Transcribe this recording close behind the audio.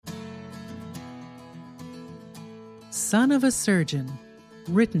Son of a Surgeon,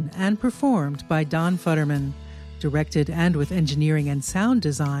 written and performed by Don Futterman, directed and with engineering and sound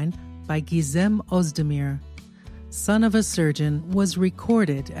design by Gizem Ozdemir. Son of a Surgeon was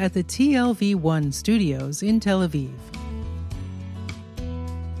recorded at the TLV1 studios in Tel Aviv.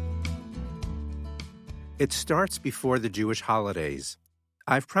 It starts before the Jewish holidays.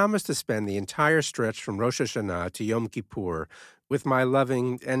 I've promised to spend the entire stretch from Rosh Hashanah to Yom Kippur with my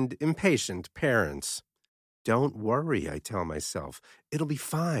loving and impatient parents. Don't worry, I tell myself. It'll be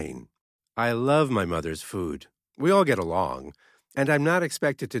fine. I love my mother's food. We all get along. And I'm not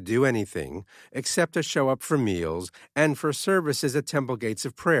expected to do anything except to show up for meals and for services at Temple Gates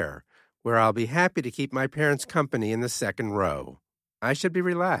of Prayer, where I'll be happy to keep my parents company in the second row. I should be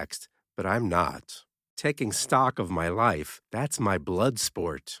relaxed, but I'm not. Taking stock of my life, that's my blood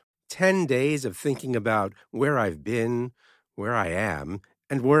sport. 10 days of thinking about where I've been, where I am,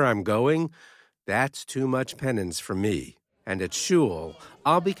 and where I'm going, that's too much penance for me. And at shul,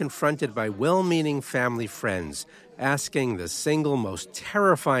 I'll be confronted by well-meaning family friends asking the single most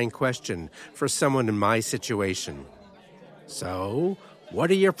terrifying question for someone in my situation. So,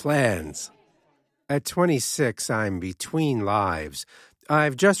 what are your plans? At 26, I'm between lives.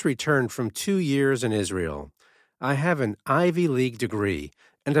 I've just returned from 2 years in Israel. I have an Ivy League degree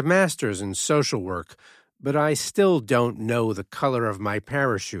and a master's in social work, but I still don't know the color of my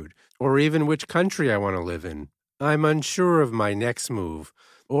parachute or even which country I want to live in. I'm unsure of my next move,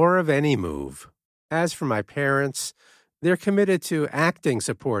 or of any move. As for my parents, they're committed to acting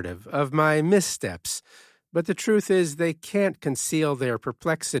supportive of my missteps, but the truth is they can't conceal their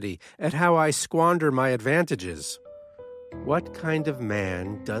perplexity at how I squander my advantages. What kind of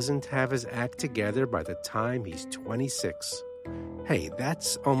man doesn't have his act together by the time he's 26? Hey,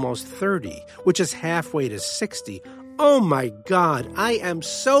 that's almost 30, which is halfway to 60. Oh my God, I am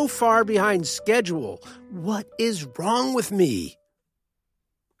so far behind schedule. What is wrong with me?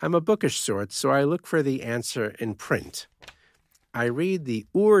 I'm a bookish sort, so I look for the answer in print. I read the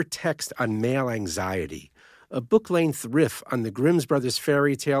Ur text on male anxiety, a book-length riff on the Grimm brothers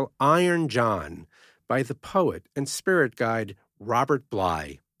fairy tale Iron John by the poet and spirit guide Robert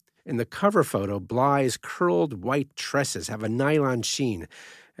Bly. In the cover photo, Bly's curled white tresses have a nylon sheen,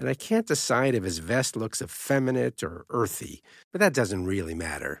 and I can't decide if his vest looks effeminate or earthy, but that doesn't really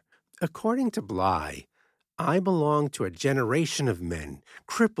matter. According to Bly, I belong to a generation of men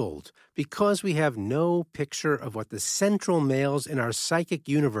crippled because we have no picture of what the central males in our psychic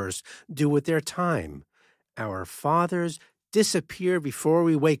universe do with their time. Our fathers disappear before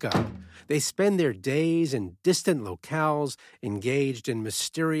we wake up. They spend their days in distant locales, engaged in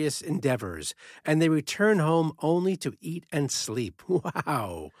mysterious endeavors, and they return home only to eat and sleep.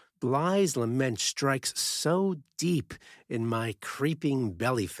 Wow! Bly's lament strikes so deep in my creeping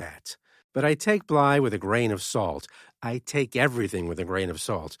belly fat. But I take Bly with a grain of salt. I take everything with a grain of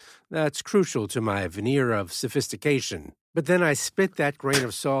salt. That's crucial to my veneer of sophistication. But then I spit that grain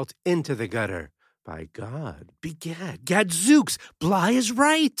of salt into the gutter. By God, begad, gadzooks, Bly is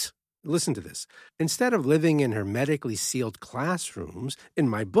right. Listen to this. Instead of living in hermetically sealed classrooms, in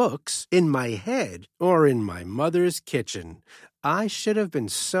my books, in my head, or in my mother's kitchen, I should have been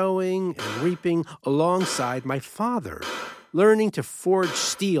sowing and reaping alongside my father, learning to forge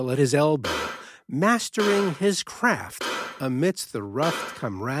steel at his elbow, mastering his craft amidst the rough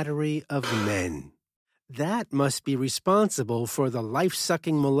camaraderie of men. That must be responsible for the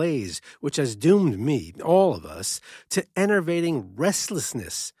life-sucking malaise which has doomed me, all of us, to enervating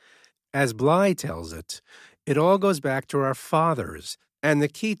restlessness. As Bly tells it, it all goes back to our fathers, and the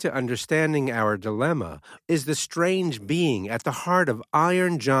key to understanding our dilemma is the strange being at the heart of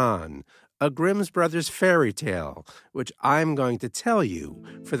Iron John, a Grimm brothers fairy tale, which I'm going to tell you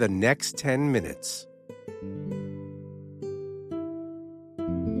for the next 10 minutes.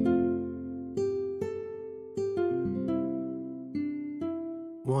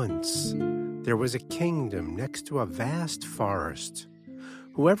 Once, there was a kingdom next to a vast forest.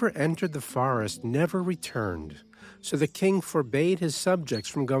 Whoever entered the forest never returned, so the king forbade his subjects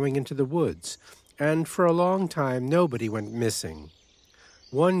from going into the woods, and for a long time nobody went missing.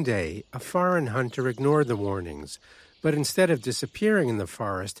 One day, a foreign hunter ignored the warnings, but instead of disappearing in the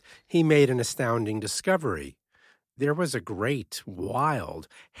forest, he made an astounding discovery. There was a great, wild,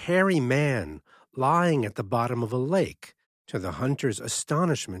 hairy man lying at the bottom of a lake. To the hunter's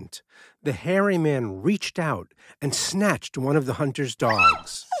astonishment, the hairy man reached out and snatched one of the hunter's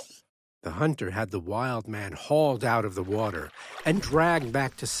dogs. The hunter had the wild man hauled out of the water and dragged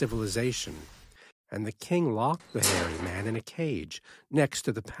back to civilization, and the king locked the hairy man in a cage next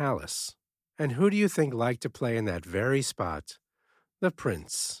to the palace. And who do you think liked to play in that very spot? The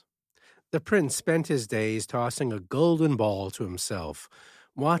prince. The prince spent his days tossing a golden ball to himself,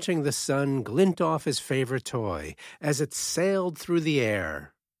 watching the sun glint off his favorite toy as it sailed through the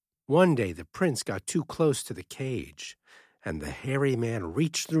air. One day the prince got too close to the cage, and the hairy man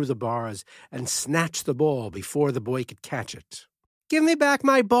reached through the bars and snatched the ball before the boy could catch it. "Give me back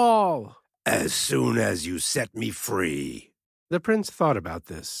my ball!" "As soon as you set me free." The prince thought about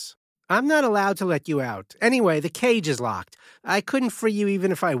this. "I'm not allowed to let you out. Anyway, the cage is locked. I couldn't free you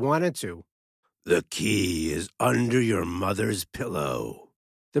even if I wanted to." "The key is under your mother's pillow."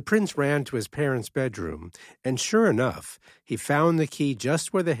 The prince ran to his parents' bedroom, and sure enough, he found the key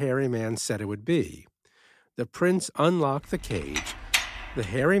just where the hairy man said it would be. The prince unlocked the cage. The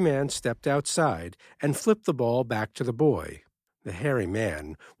hairy man stepped outside and flipped the ball back to the boy. The hairy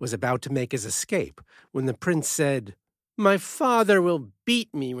man was about to make his escape when the prince said, "My father will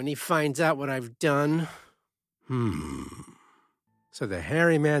beat me when he finds out what I've done." So the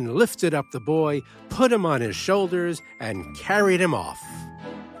hairy man lifted up the boy, put him on his shoulders, and carried him off.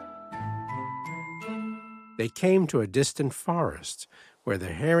 They came to a distant forest, where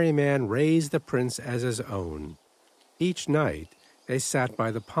the hairy man raised the prince as his own. Each night, they sat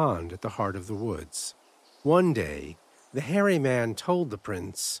by the pond at the heart of the woods. One day, the hairy man told the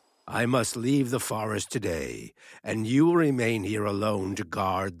prince, "I must leave the forest today, and you will remain here alone to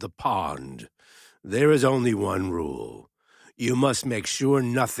guard the pond. There is only one rule. You must make sure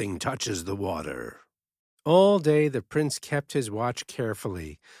nothing touches the water." All day the prince kept his watch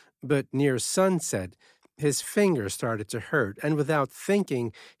carefully, but near sunset, his finger started to hurt, and without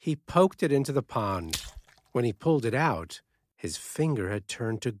thinking, he poked it into the pond. When he pulled it out, his finger had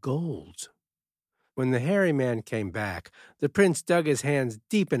turned to gold. When the hairy man came back, the prince dug his hands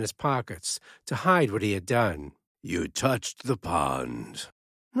deep in his pockets to hide what he had done. "You touched the pond."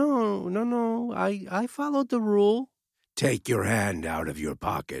 No, I followed the rule." "Take your hand out of your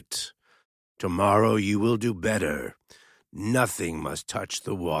pocket. Tomorrow you will do better. Nothing must touch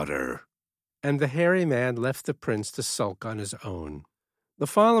the water." And the hairy man left the prince to sulk on his own. The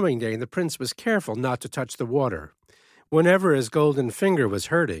following day, the prince was careful not to touch the water. Whenever his golden finger was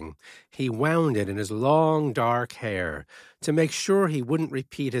hurting, he wound it in his long, dark hair to make sure he wouldn't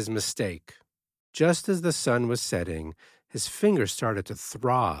repeat his mistake. Just as the sun was setting, his finger started to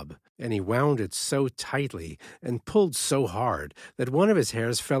throb, and he wound it so tightly and pulled so hard that one of his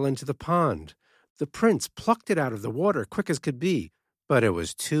hairs fell into the pond. The prince plucked it out of the water quick as could be, but it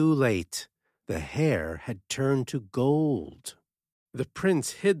was too late. The hair had turned to gold. The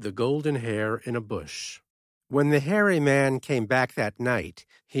prince hid the golden hair in a bush. When the hairy man came back that night,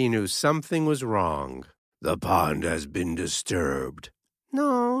 he knew something was wrong. "The pond has been disturbed."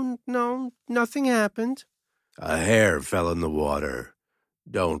 No, nothing happened." "A hair fell in the water.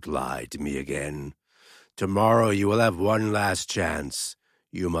 Don't lie to me again. Tomorrow you will have one last chance.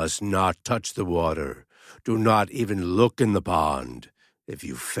 You must not touch the water. Do not even look in the pond. If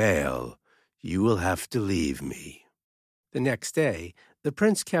you fail, you will have to leave me." The next day, the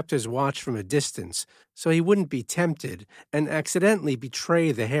prince kept his watch from a distance so he wouldn't be tempted and accidentally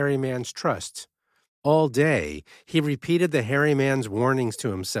betray the hairy man's trust. All day, he repeated the hairy man's warnings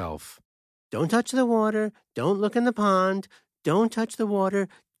to himself. "Don't touch the water. Don't look in the pond. Don't touch the water.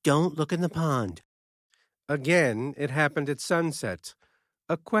 Don't look in the pond." Again, it happened at sunset.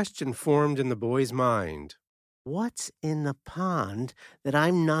 A question formed in the boy's mind. "What's in the pond that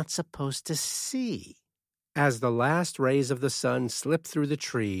I'm not supposed to see?" As the last rays of the sun slipped through the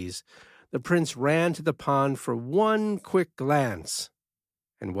trees, the prince ran to the pond for one quick glance.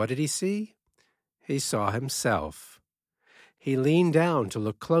 And what did he see? He saw himself. He leaned down to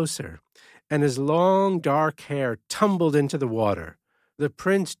look closer, and his long, dark hair tumbled into the water. The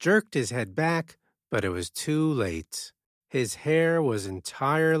prince jerked his head back, but it was too late. His hair was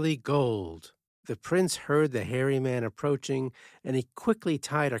entirely gold. The prince heard the hairy man approaching, and he quickly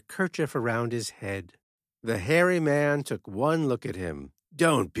tied a kerchief around his head. The hairy man took one look at him.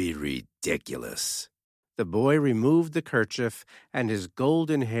 "Don't be ridiculous." The boy removed the kerchief, and his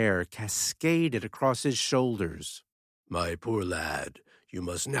golden hair cascaded across his shoulders. "My poor lad, you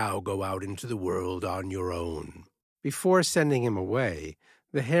must now go out into the world on your own." Before sending him away,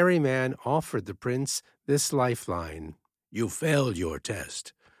 the hairy man offered the prince this lifeline. "You failed your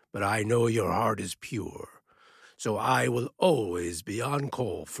test, but I know your heart is pure, so I will always be on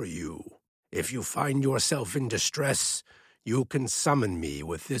call for you. If you find yourself in distress, you can summon me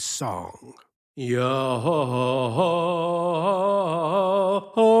with this song. Yo-ho-ho-ho.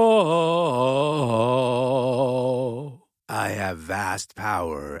 I have vast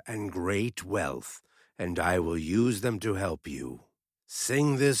power and great wealth, and I will use them to help you.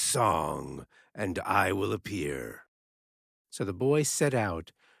 Sing this song, and I will appear." So the boy set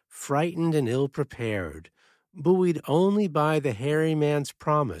out, frightened and ill-prepared, buoyed only by the hairy man's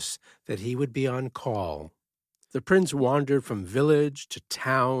promise that he would be on call. The prince wandered from village to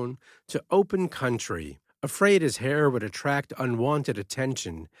town to open country. Afraid his hair would attract unwanted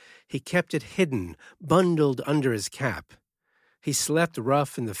attention, he kept it hidden, bundled under his cap. He slept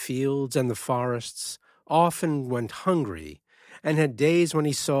rough in the fields and the forests, often went hungry, and had days when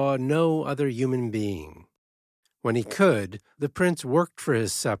he saw no other human being. When he could, the prince worked for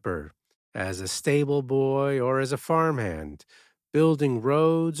his supper, as a stable boy or as a farmhand, building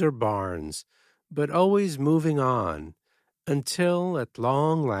roads or barns, but always moving on, until, at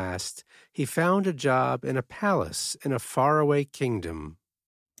long last, he found a job in a palace in a faraway kingdom.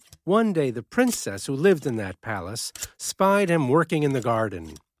 One day the princess who lived in that palace spied him working in the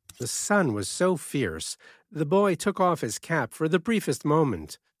garden. The sun was so fierce, the boy took off his cap for the briefest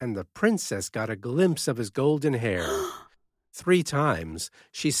moment, and the princess got a glimpse of his golden hair. 3 times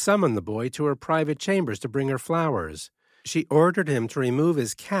she summoned the boy to her private chambers to bring her flowers. She ordered him to remove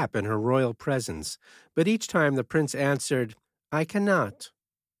his cap in her royal presence, but each time the prince answered, "I cannot."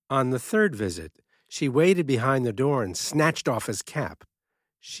 On the 3rd visit, she waited behind the door and snatched off his cap.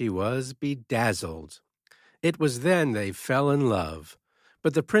 She was bedazzled. It was then they fell in love.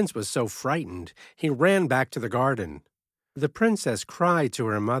 But the prince was so frightened, he ran back to the garden. The princess cried to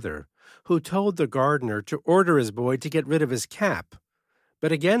her mother, who told the gardener to order his boy to get rid of his cap.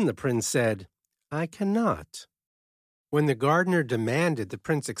 But again the prince said, "I cannot." When the gardener demanded the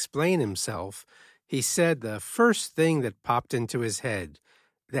prince explain himself, he said the first thing that popped into his head,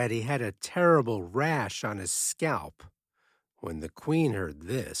 that he had a terrible rash on his scalp. When the queen heard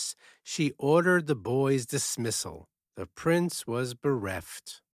this, she ordered the boy's dismissal. The prince was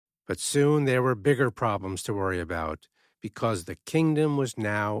bereft. But soon there were bigger problems to worry about, because the kingdom was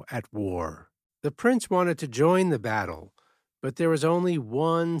now at war. The prince wanted to join the battle, but there was only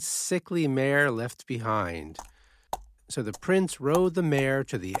one sickly mare left behind. So the prince rode the mare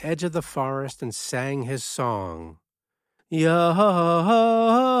to the edge of the forest and sang his song. Yo!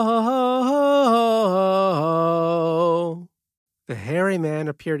 The hairy man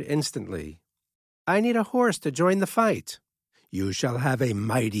appeared instantly. "I need a horse to join the fight." "You shall have a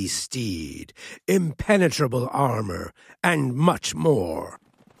mighty steed, impenetrable armor, and much more."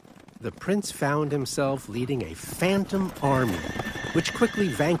 The prince found himself leading a phantom army, which quickly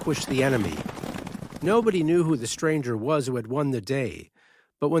vanquished the enemy. Nobody knew who the stranger was who had won the day,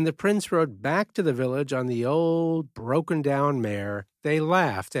 but when the prince rode back to the village on the old, broken-down mare, they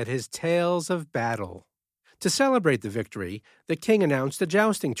laughed at his tales of battle. To celebrate the victory, the king announced a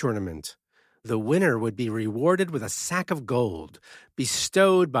jousting tournament. The winner would be rewarded with a sack of gold,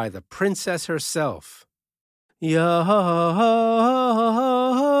 bestowed by the princess herself. Yo!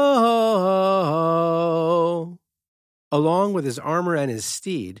 Along with his armor and his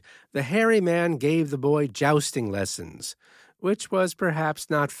steed, the hairy man gave the boy jousting lessons, which was perhaps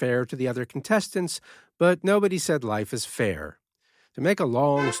not fair to the other contestants, but nobody said life is fair. To make a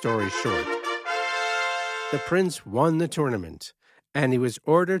long story short, the prince won the tournament, and he was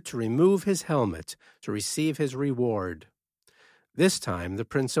ordered to remove his helmet to receive his reward. This time the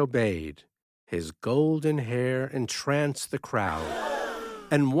prince obeyed. His golden hair entranced the crowd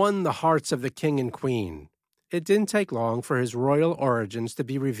and won the hearts of the king and queen. It didn't take long for his royal origins to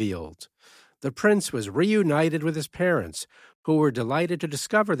be revealed. The prince was reunited with his parents, who were delighted to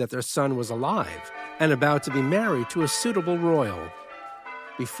discover that their son was alive and about to be married to a suitable royal.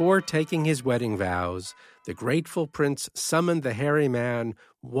 Before taking his wedding vows, the grateful prince summoned the hairy man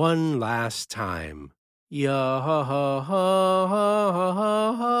one last time. Yo!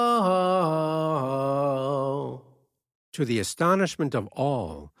 To the astonishment of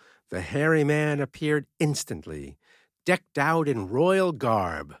all, the hairy man appeared instantly, decked out in royal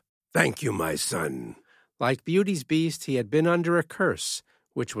garb. "Thank you, my son." Like Beauty's Beast, he had been under a curse,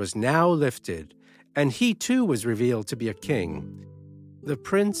 which was now lifted, and he too was revealed to be a king. The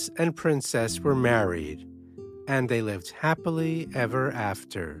prince and princess were married, and they lived happily ever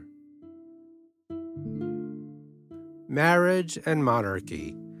after. Marriage and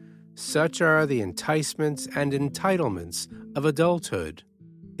monarchy. Such are the enticements and entitlements of adulthood.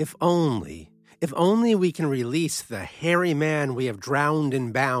 If only we can release the hairy man we have drowned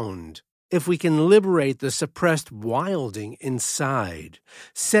and bound. If we can liberate the suppressed wilding inside,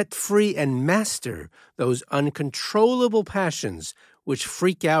 set free and master those uncontrollable passions which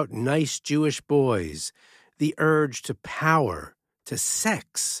freak out nice Jewish boys, the urge to power, to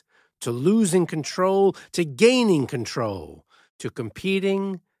sex, to losing control, to gaining control, to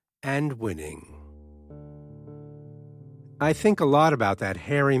competing and winning. I think a lot about that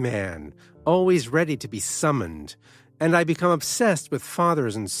hairy man, always ready to be summoned, and I become obsessed with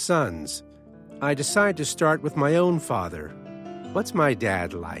fathers and sons. I decide to start with my own father. What's my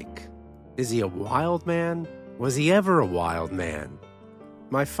dad like? Is he a wild man? Was he ever a wild man?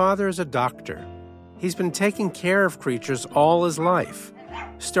 My father is a doctor. He's been taking care of creatures all his life.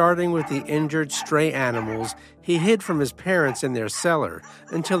 Starting with the injured stray animals he hid from his parents in their cellar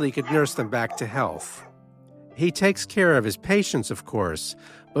until he could nurse them back to health. He takes care of his patients, of course,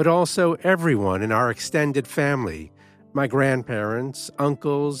 but also everyone in our extended family. My grandparents,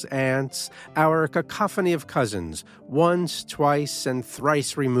 uncles, aunts, our cacophony of cousins, once, twice, and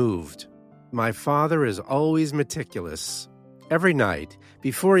thrice removed. My father is always meticulous. Every night,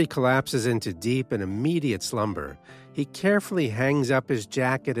 before he collapses into deep and immediate slumber, he carefully hangs up his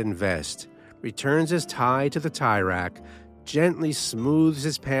jacket and vest, returns his tie to the tie rack, gently smooths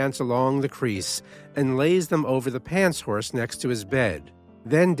his pants along the crease, and lays them over the pants horse next to his bed.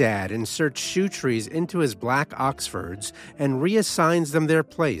 Then Dad inserts shoe trees into his black Oxfords and reassigns them their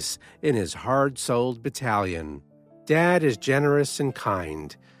place in his hard-soled battalion. Dad is generous and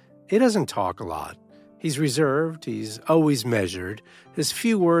kind. He doesn't talk a lot. He's reserved, he's always measured. His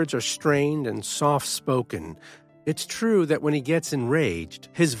few words are strained and soft-spoken. It's true that when he gets enraged,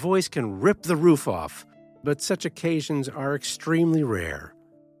 his voice can rip the roof off, but such occasions are extremely rare.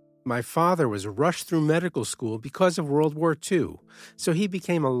 My father was rushed through medical school because of World War II, so he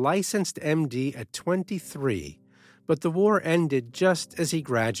became a licensed MD at 23. But the war ended just as he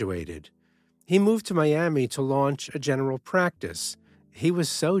graduated. He moved to Miami to launch a general practice. He was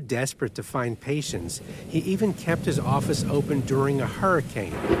so desperate to find patients, he even kept his office open during a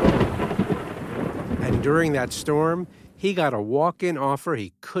hurricane. And during that storm, he got a walk-in offer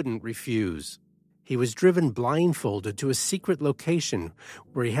he couldn't refuse. He was driven blindfolded to a secret location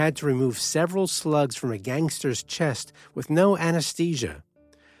where he had to remove several slugs from a gangster's chest with no anesthesia.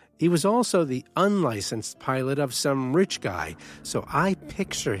 He was also the unlicensed pilot of some rich guy, so I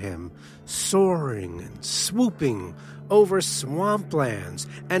picture him soaring and swooping over swamplands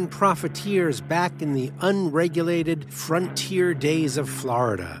and profiteers back in the unregulated frontier days of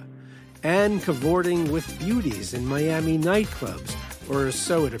Florida, and cavorting with beauties in Miami nightclubs, or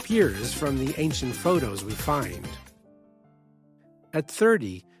so it appears from the ancient photos we find. At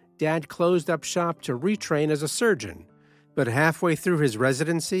 30, Dad closed up shop to retrain as a surgeon, but halfway through his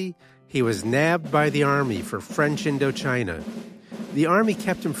residency, he was nabbed by the Army for French Indochina. The Army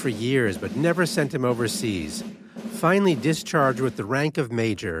kept him for years but never sent him overseas. Finally discharged with the rank of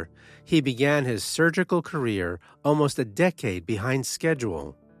major, he began his surgical career almost a decade behind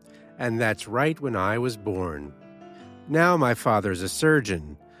schedule. And that's right when I was born. Now my father's a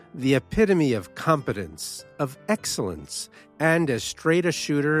surgeon, the epitome of competence, of excellence, and as straight a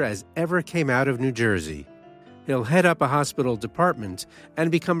shooter as ever came out of New Jersey. He'll head up a hospital department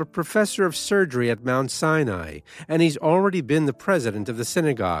and become a professor of surgery at Mount Sinai, and he's already been the president of the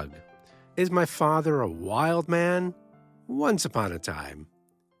synagogue. Is my father a wild man? Once upon a time.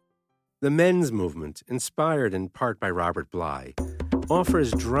 The men's movement, inspired in part by Robert Bly,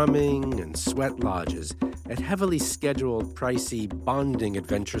 offers drumming and sweat lodges at heavily scheduled, pricey bonding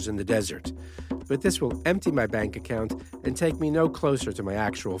adventures in the desert. But this will empty my bank account and take me no closer to my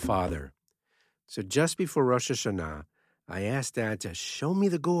actual father. So just before Rosh Hashanah, I asked Dad to show me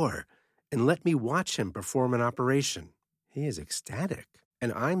the gore and let me watch him perform an operation. He is ecstatic,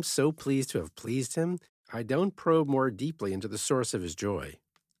 and I'm so pleased to have pleased him, I don't probe more deeply into the source of his joy.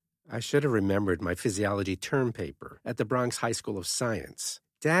 I should have remembered my physiology term paper at the Bronx High School of Science.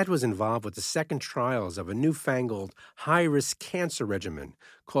 Dad was involved with the second trials of a newfangled high-risk cancer regimen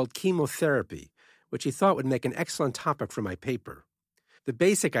called chemotherapy, which he thought would make an excellent topic for my paper. The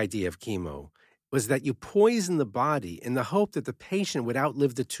basic idea of chemo was that you poison the body in the hope that the patient would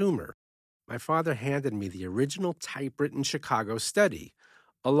outlive the tumor. My father handed me the original typewritten Chicago study,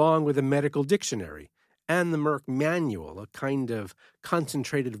 along with a medical dictionary, and the Merck Manual, a kind of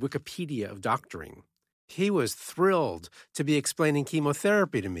concentrated Wikipedia of doctoring. He was thrilled to be explaining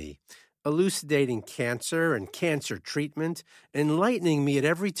chemotherapy to me, elucidating cancer and cancer treatment, enlightening me at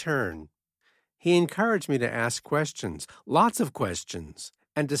every turn. He encouraged me to ask questions, lots of questions,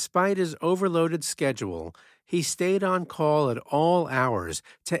 and despite his overloaded schedule, he stayed on call at all hours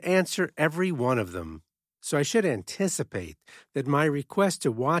to answer every one of them. So I should anticipate that my request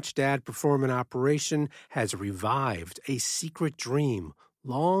to watch Dad perform an operation has revived a secret dream,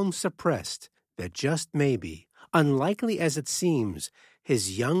 long suppressed, that just maybe, unlikely as it seems,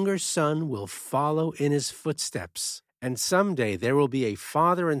 his younger son will follow in his footsteps, and someday there will be a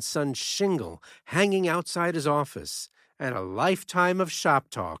father and son shingle hanging outside his office, and a lifetime of shop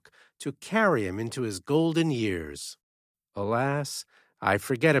talk to carry him into his golden years. Alas, I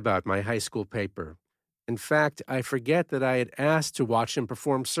forget about my high school paper. In fact, I forget that I had asked to watch him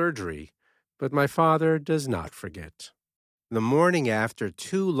perform surgery, but my father does not forget. The morning after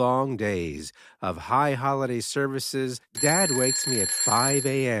 2 long days of high holiday services, Dad wakes me at 5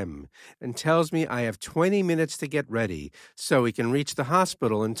 a.m. and tells me I have 20 minutes to get ready so we can reach the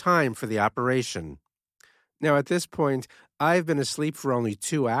hospital in time for the operation. Now, at this point, I've been asleep for only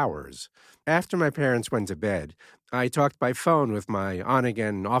 2 hours. After my parents went to bed, I talked by phone with my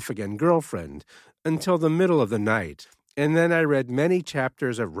on-again, off-again girlfriend until the middle of the night, and then I read many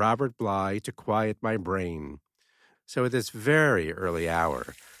chapters of Robert Bly to quiet my brain. So at this very early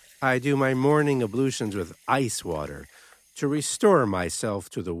hour, I do my morning ablutions with ice water to restore myself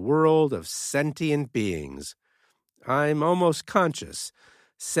to the world of sentient beings. I'm almost conscious,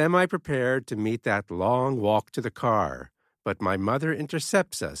 semi-prepared to meet that long walk to the car, but my mother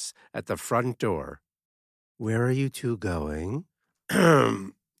intercepts us at the front door. "Where are you two going?"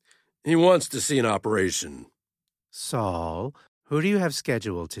 He wants to see an operation. "Saul, who do you have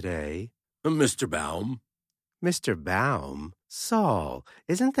scheduled today?" Mr. Baum. "Mr. Baum? Saul,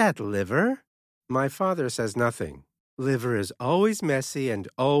 isn't that liver?" My father says nothing. Liver is always messy and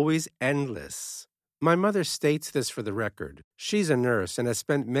always endless. My mother states this for the record. She's a nurse and has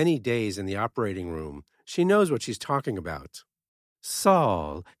spent many days in the operating room. She knows what she's talking about.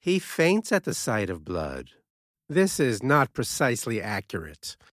 "Saul, he faints at the sight of blood." This is not precisely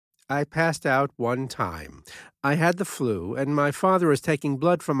accurate. I passed out one time. I had the flu, and my father was taking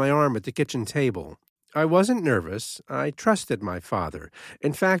blood from my arm at the kitchen table. I wasn't nervous. I trusted my father.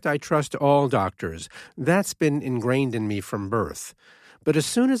 In fact, I trust all doctors. That's been ingrained in me from birth. But as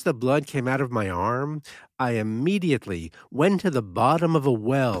soon as the blood came out of my arm, I immediately went to the bottom of a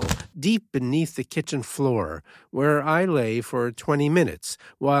well deep beneath the kitchen floor, where I lay for 20 minutes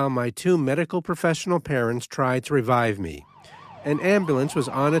while my 2 medical professional parents tried to revive me. An ambulance was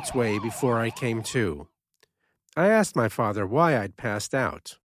on its way before I came to. I asked my father why I'd passed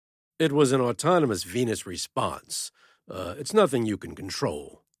out. It was an autonomous venous response. It's nothing you can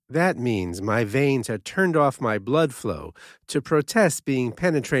control. That means my veins had turned off my blood flow to protest being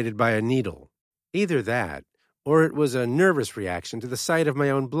penetrated by a needle. Either that, or it was a nervous reaction to the sight of my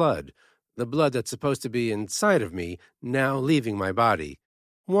own blood, the blood that's supposed to be inside of me, now leaving my body.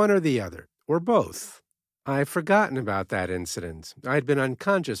 One or the other, or both. I've forgotten about that incident. I'd been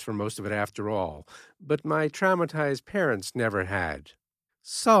unconscious for most of it after all, but my traumatized parents never had.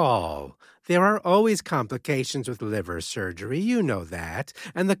 "Saul, there are always complications with liver surgery, you know that,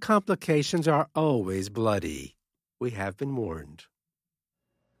 and the complications are always bloody. We have been warned."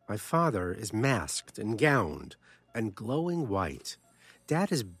 My father is masked and gowned and glowing white.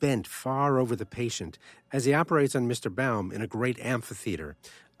 Dad is bent far over the patient as he operates on Mr. Baum in a great amphitheater.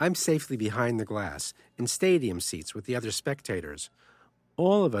 I'm safely behind the glass, in stadium seats with the other spectators.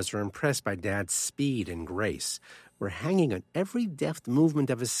 All of us are impressed by Dad's speed and grace. We're hanging on every deft movement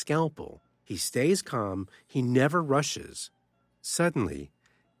of his scalpel. He stays calm. He never rushes. Suddenly,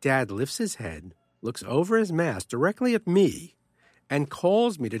 Dad lifts his head, looks over his mask directly at me, and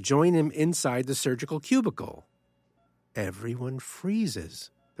calls me to join him inside the surgical cubicle. Everyone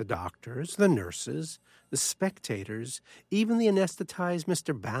freezes. The doctors, the nurses, the spectators, even the anesthetized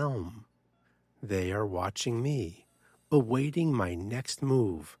Mr. Baum. They are watching me, awaiting my next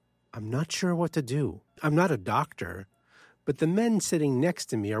move. I'm not sure what to do. I'm not a doctor, but the men sitting next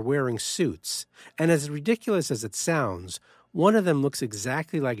to me are wearing suits, and as ridiculous as it sounds, one of them looks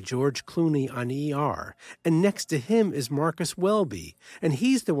exactly like George Clooney on ER, and next to him is Marcus Welby, and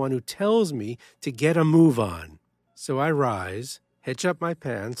he's the one who tells me to get a move on. So I rise, hitch up my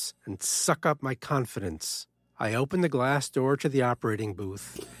pants, and suck up my confidence. I open the glass door to the operating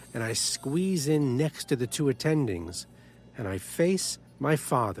booth, and I squeeze in next to the 2 attendings, and I face my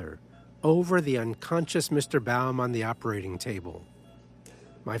father over the unconscious Mr. Baum on the operating table.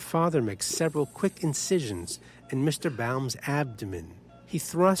 My father makes several quick incisions in Mr. Baum's abdomen. He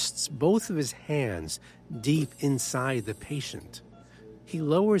thrusts both of his hands deep inside the patient. He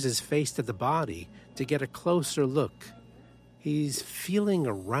lowers his face to the body to get a closer look. He's feeling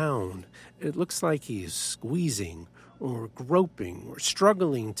around. It looks like he's squeezing or groping or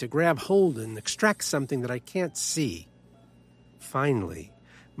struggling to grab hold and extract something that I can't see. Finally,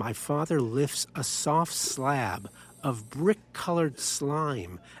 my father lifts a soft slab of brick-colored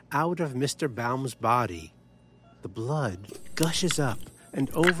slime out of Mr. Baum's body. The blood gushes up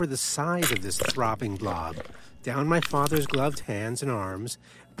and over the side of this throbbing blob, down my father's gloved hands and arms,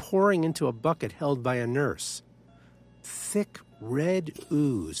 pouring into a bucket held by a nurse. Thick red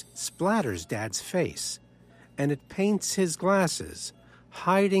ooze splatters Dad's face, and it paints his glasses,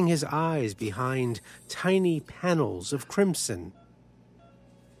 hiding his eyes behind tiny panels of crimson.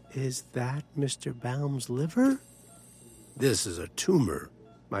 Is that Mr. Baum's liver? This is a tumor,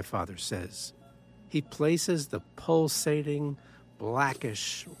 my father says. He places the pulsating,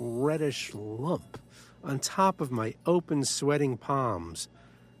 blackish, reddish lump on top of my open, sweating palms.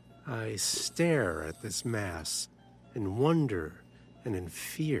 I stare at this mass in wonder and in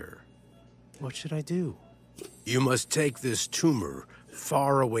fear. What should I do? You must take this tumor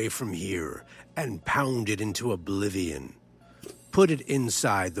far away from here and pound it into oblivion. Put it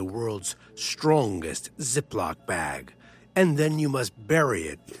inside the world's strongest Ziploc bag, and then you must bury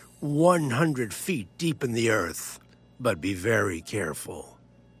it 100 feet deep in the earth. But be very careful.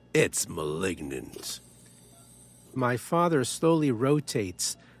 It's malignant. My father slowly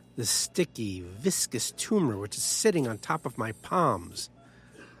rotates the sticky, viscous tumor which is sitting on top of my palms.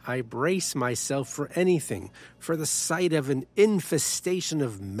 I brace myself for anything, for the sight of an infestation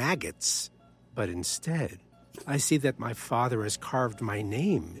of maggots. But instead, I see that my father has carved my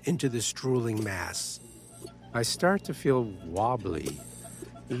name into this drooling mass. I start to feel wobbly.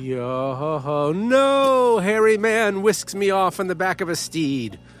 Yo-ho-ho, no! Hairy man whisks me off on the back of a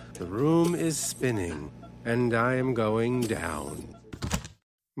steed. The room is spinning, and I am going down.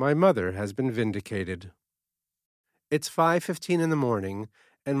 My mother has been vindicated. It's 5:15 in the morning,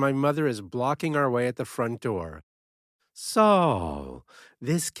 and my mother is blocking our way at the front door. So,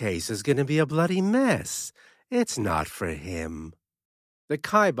 this case is going to be a bloody mess. It's not for him. The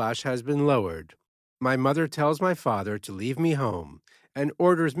kibosh has been lowered. My mother tells my father to leave me home and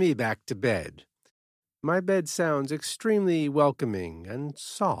orders me back to bed. My bed sounds extremely welcoming and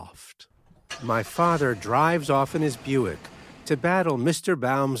soft. My father drives off in his Buick to battle Mr.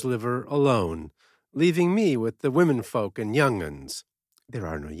 Baum's liver alone, leaving me with the womenfolk and young'uns. There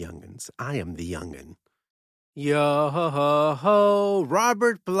are no young'uns. I am the young'un. Yo-ho-ho,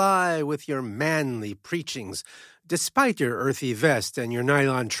 Robert Bly with your manly preachings. Despite your earthy vest and your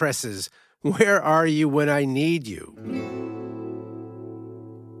nylon tresses, where are you when I need you?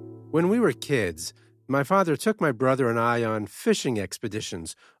 When we were kids, my father took my brother and I on fishing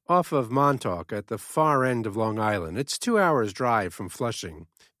expeditions off of Montauk at the far end of Long Island. It's 2 hours' drive from Flushing.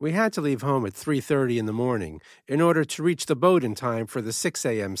 We had to leave home at 3:30 in the morning in order to reach the boat in time for the 6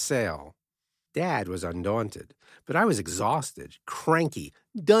 a.m. sail. Dad was undaunted, but I was exhausted, cranky,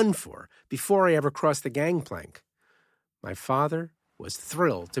 done for before I ever crossed the gangplank. My father was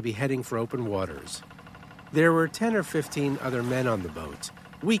thrilled to be heading for open waters. There were 10 or 15 other men on the boat,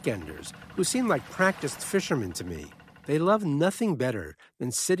 weekenders, who seemed like practiced fishermen to me. They loved nothing better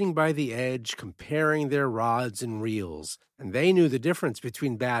than sitting by the edge comparing their rods and reels, and they knew the difference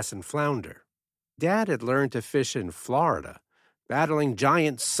between bass and flounder. Dad had learned to fish in Florida, battling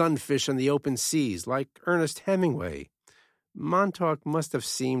giant sunfish in the open seas like Ernest Hemingway. Montauk must have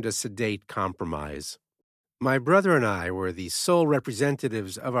seemed a sedate compromise. My brother and I were the sole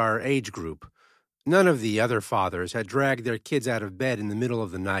representatives of our age group. None of the other fathers had dragged their kids out of bed in the middle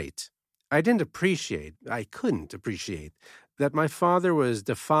of the night. I couldn't appreciate, that my father was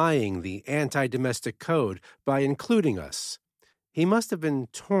defying the anti-domestic code by including us. He must have been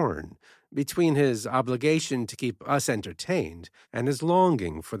torn between his obligation to keep us entertained and his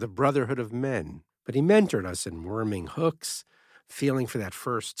longing for the brotherhood of men. But he mentored us in worming hooks, feeling for that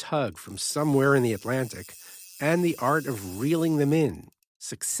first tug from somewhere in the Atlantic, and the art of reeling them in.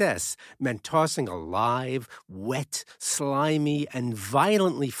 Success meant tossing a live, wet, slimy, and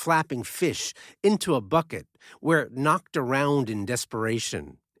violently flapping fish into a bucket where it knocked around in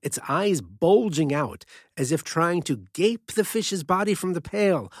desperation, its eyes bulging out as if trying to gape the fish's body from the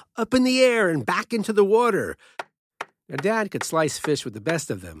pail, up in the air and back into the water. Now, Dad could slice fish with the best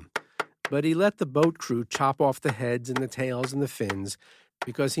of them, but he let the boat crew chop off the heads and the tails and the fins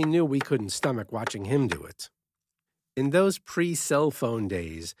because he knew we couldn't stomach watching him do it. In those pre-cell phone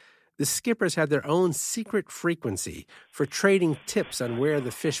days, the skippers had their own secret frequency for trading tips on where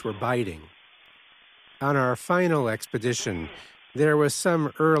the fish were biting. On our final expedition, there was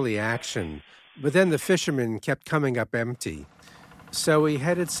some early action, but then the fishermen kept coming up empty. So we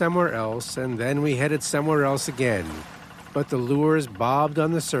headed somewhere else, and then we headed somewhere else again. But the lures bobbed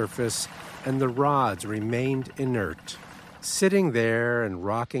on the surface, and the rods remained inert. Sitting there and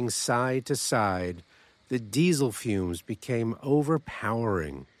rocking side to side, the diesel fumes became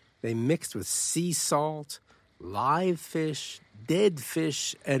overpowering. They mixed with sea salt, live fish, dead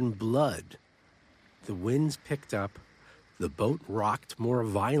fish, and blood. The winds picked up, the boat rocked more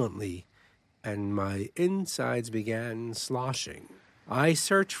violently, and my insides began sloshing. I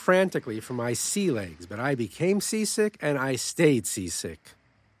searched frantically for my sea legs, but I became seasick and I stayed seasick.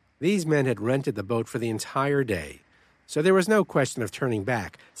 These men had rented the boat for the entire day, so there was no question of turning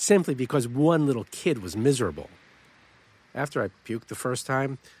back, simply because one little kid was miserable. After I puked the first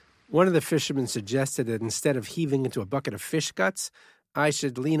time, One of the fishermen suggested that instead of heaving into a bucket of fish guts, I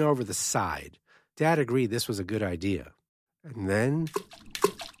should lean over the side. Dad agreed this was a good idea. And then,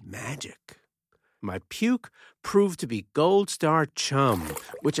 magic. My puke proved to be Gold Star chum,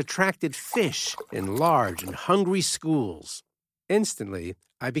 which attracted fish in large and hungry schools. Instantly,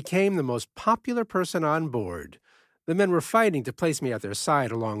 I became the most popular person on board. The men were fighting to place me at their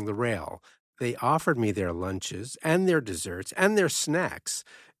side along the rail. They offered me their lunches and their desserts and their snacks,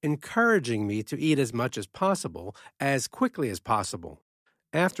 encouraging me to eat as much as possible, as quickly as possible.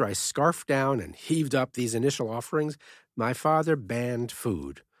 After I scarfed down and heaved up these initial offerings, my father banned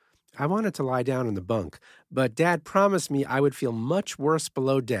food. I wanted to lie down in the bunk, but Dad promised me I would feel much worse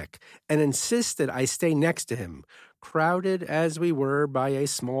below deck and insisted I stay next to him, crowded as we were by a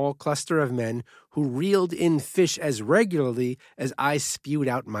small cluster of men who reeled in fish as regularly as I spewed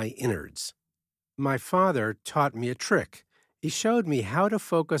out my innards. My father taught me a trick. He showed me how to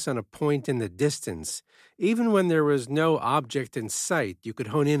focus on a point in the distance, even when there was no object in sight you could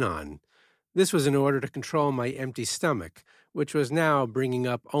hone in on. This was in order to control my empty stomach, which was now bringing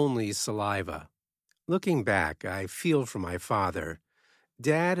up only saliva. Looking back, I feel for my father.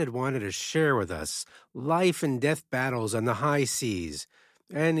 Dad had wanted to share with us life and death battles on the high seas,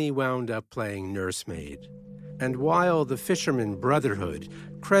 and he wound up playing nursemaid. And while the Fisherman Brotherhood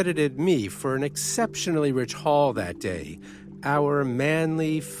credited me for an exceptionally rich haul that day, our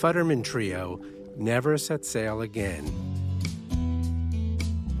manly Futterman trio never set sail again.